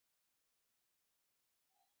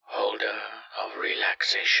order of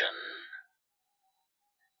relaxation.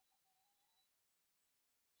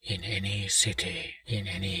 In any city, in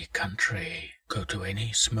any country, go to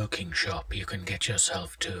any smoking shop you can get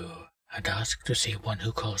yourself to and ask to see one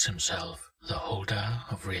who calls himself the holder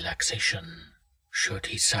of relaxation. Should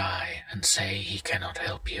he sigh and say he cannot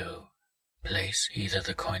help you, place either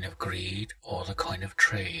the coin of greed or the coin of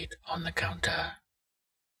trade on the counter.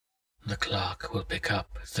 The clerk will pick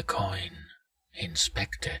up the coin,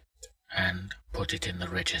 inspect it, and put it in the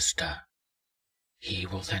register. He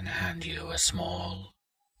will then hand you a small,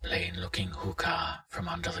 plain-looking hookah from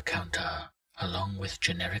under the counter, along with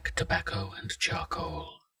generic tobacco and charcoal.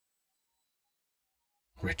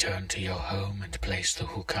 Return to your home and place the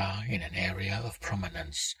hookah in an area of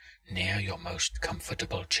prominence near your most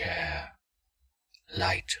comfortable chair.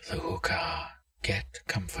 Light the hookah, get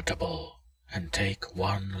comfortable, and take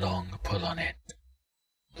one long pull on it.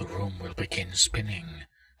 The room will begin spinning,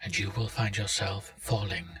 and you will find yourself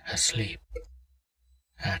falling asleep.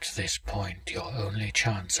 At this point, your only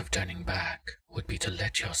chance of turning back would be to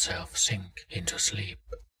let yourself sink into sleep.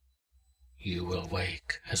 You will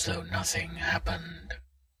wake as though nothing happened.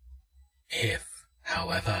 If,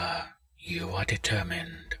 however, you are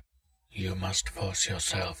determined, you must force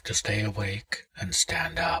yourself to stay awake and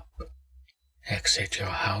stand up. Exit your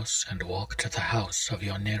house and walk to the house of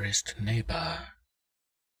your nearest neighbor.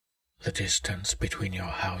 The distance between your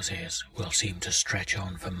houses will seem to stretch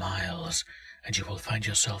on for miles, and you will find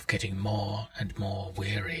yourself getting more and more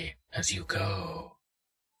weary as you go.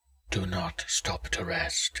 Do not stop to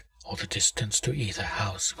rest, or the distance to either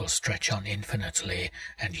house will stretch on infinitely,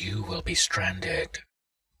 and you will be stranded.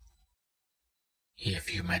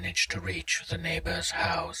 If you manage to reach the neighbor's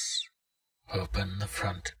house, open the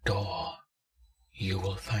front door. You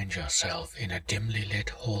will find yourself in a dimly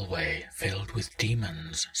lit hallway filled with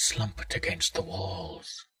demons slumped against the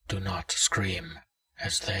walls. Do not scream,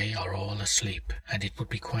 as they are all asleep, and it would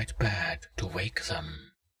be quite bad to wake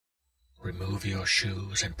them. Remove your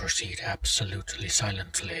shoes and proceed absolutely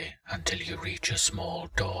silently until you reach a small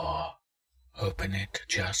door. Open it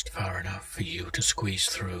just far enough for you to squeeze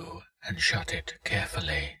through and shut it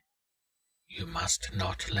carefully. You must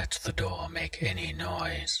not let the door make any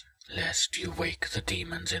noise, lest you wake the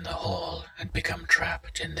demons in the hall and become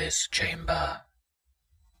trapped in this chamber.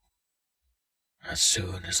 As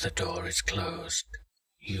soon as the door is closed,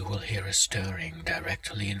 you will hear a stirring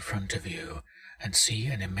directly in front of you and see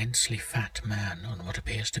an immensely fat man on what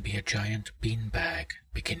appears to be a giant beanbag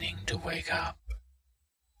beginning to wake up.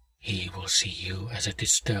 He will see you as a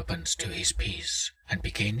disturbance to his peace and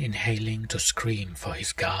begin inhaling to scream for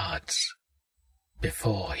his guards.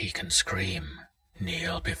 Before he can scream,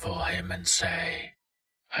 kneel before him and say,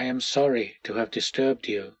 "I am sorry to have disturbed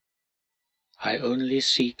you. I only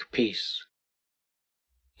seek peace."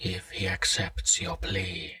 If he accepts your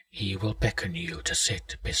plea, he will beckon you to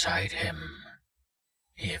sit beside him.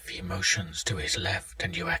 If he motions to his left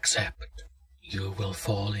and you accept, you will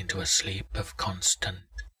fall into a sleep of constant,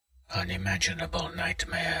 unimaginable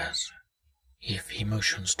nightmares. If he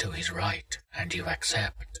motions to his right and you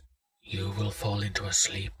accept, you will fall into a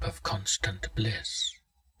sleep of constant bliss,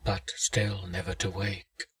 but still never to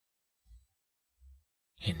wake.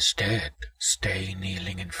 Instead, stay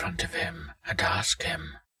kneeling in front of him and ask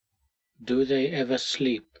him, "Do they ever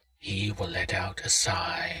sleep?" He will let out a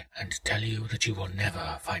sigh and tell you that you will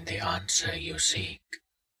never find the answer you seek,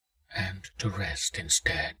 and to rest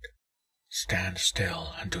instead. Stand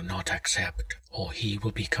still and do not accept, or he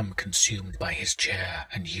will become consumed by his chair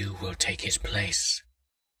and you will take his place.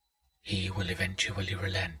 He will eventually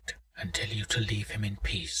relent and tell you to leave him in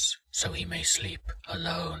peace so he may sleep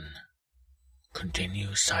alone.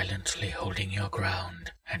 Continue silently holding your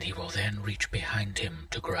ground, and he will then reach behind him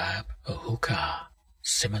to grab a hookah,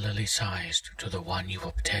 similarly sized to the one you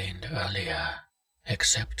obtained earlier,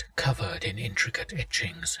 except covered in intricate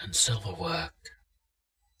etchings and silverwork.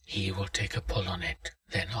 He will take a pull on it,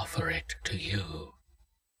 then offer it to you.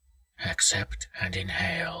 Accept and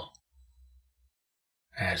inhale.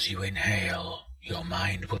 As you inhale, your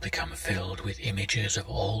mind will become filled with images of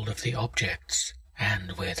all of the objects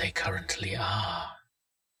and where they currently are.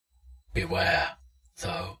 Beware,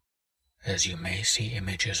 though, as you may see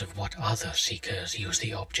images of what other seekers use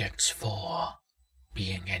the objects for,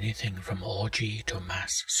 being anything from orgy to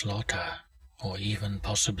mass slaughter, or even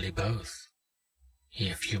possibly both.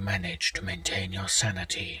 If you manage to maintain your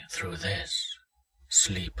sanity through this,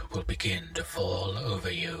 sleep will begin to fall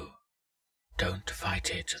over you. Don't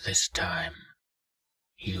fight it this time.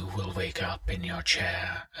 You will wake up in your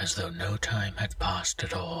chair as though no time had passed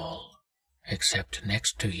at all, except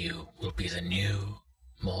next to you will be the new,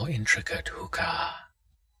 more intricate hookah.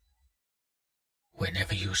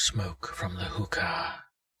 Whenever you smoke from the hookah,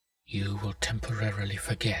 you will temporarily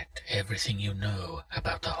forget everything you know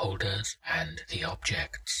about the holders and the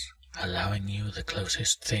objects, allowing you the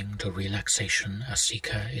closest thing to relaxation a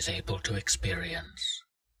seeker is able to experience.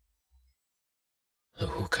 The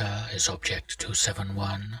hookah is Object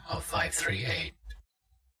 271 of 538.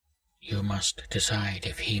 You must decide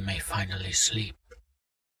if he may finally sleep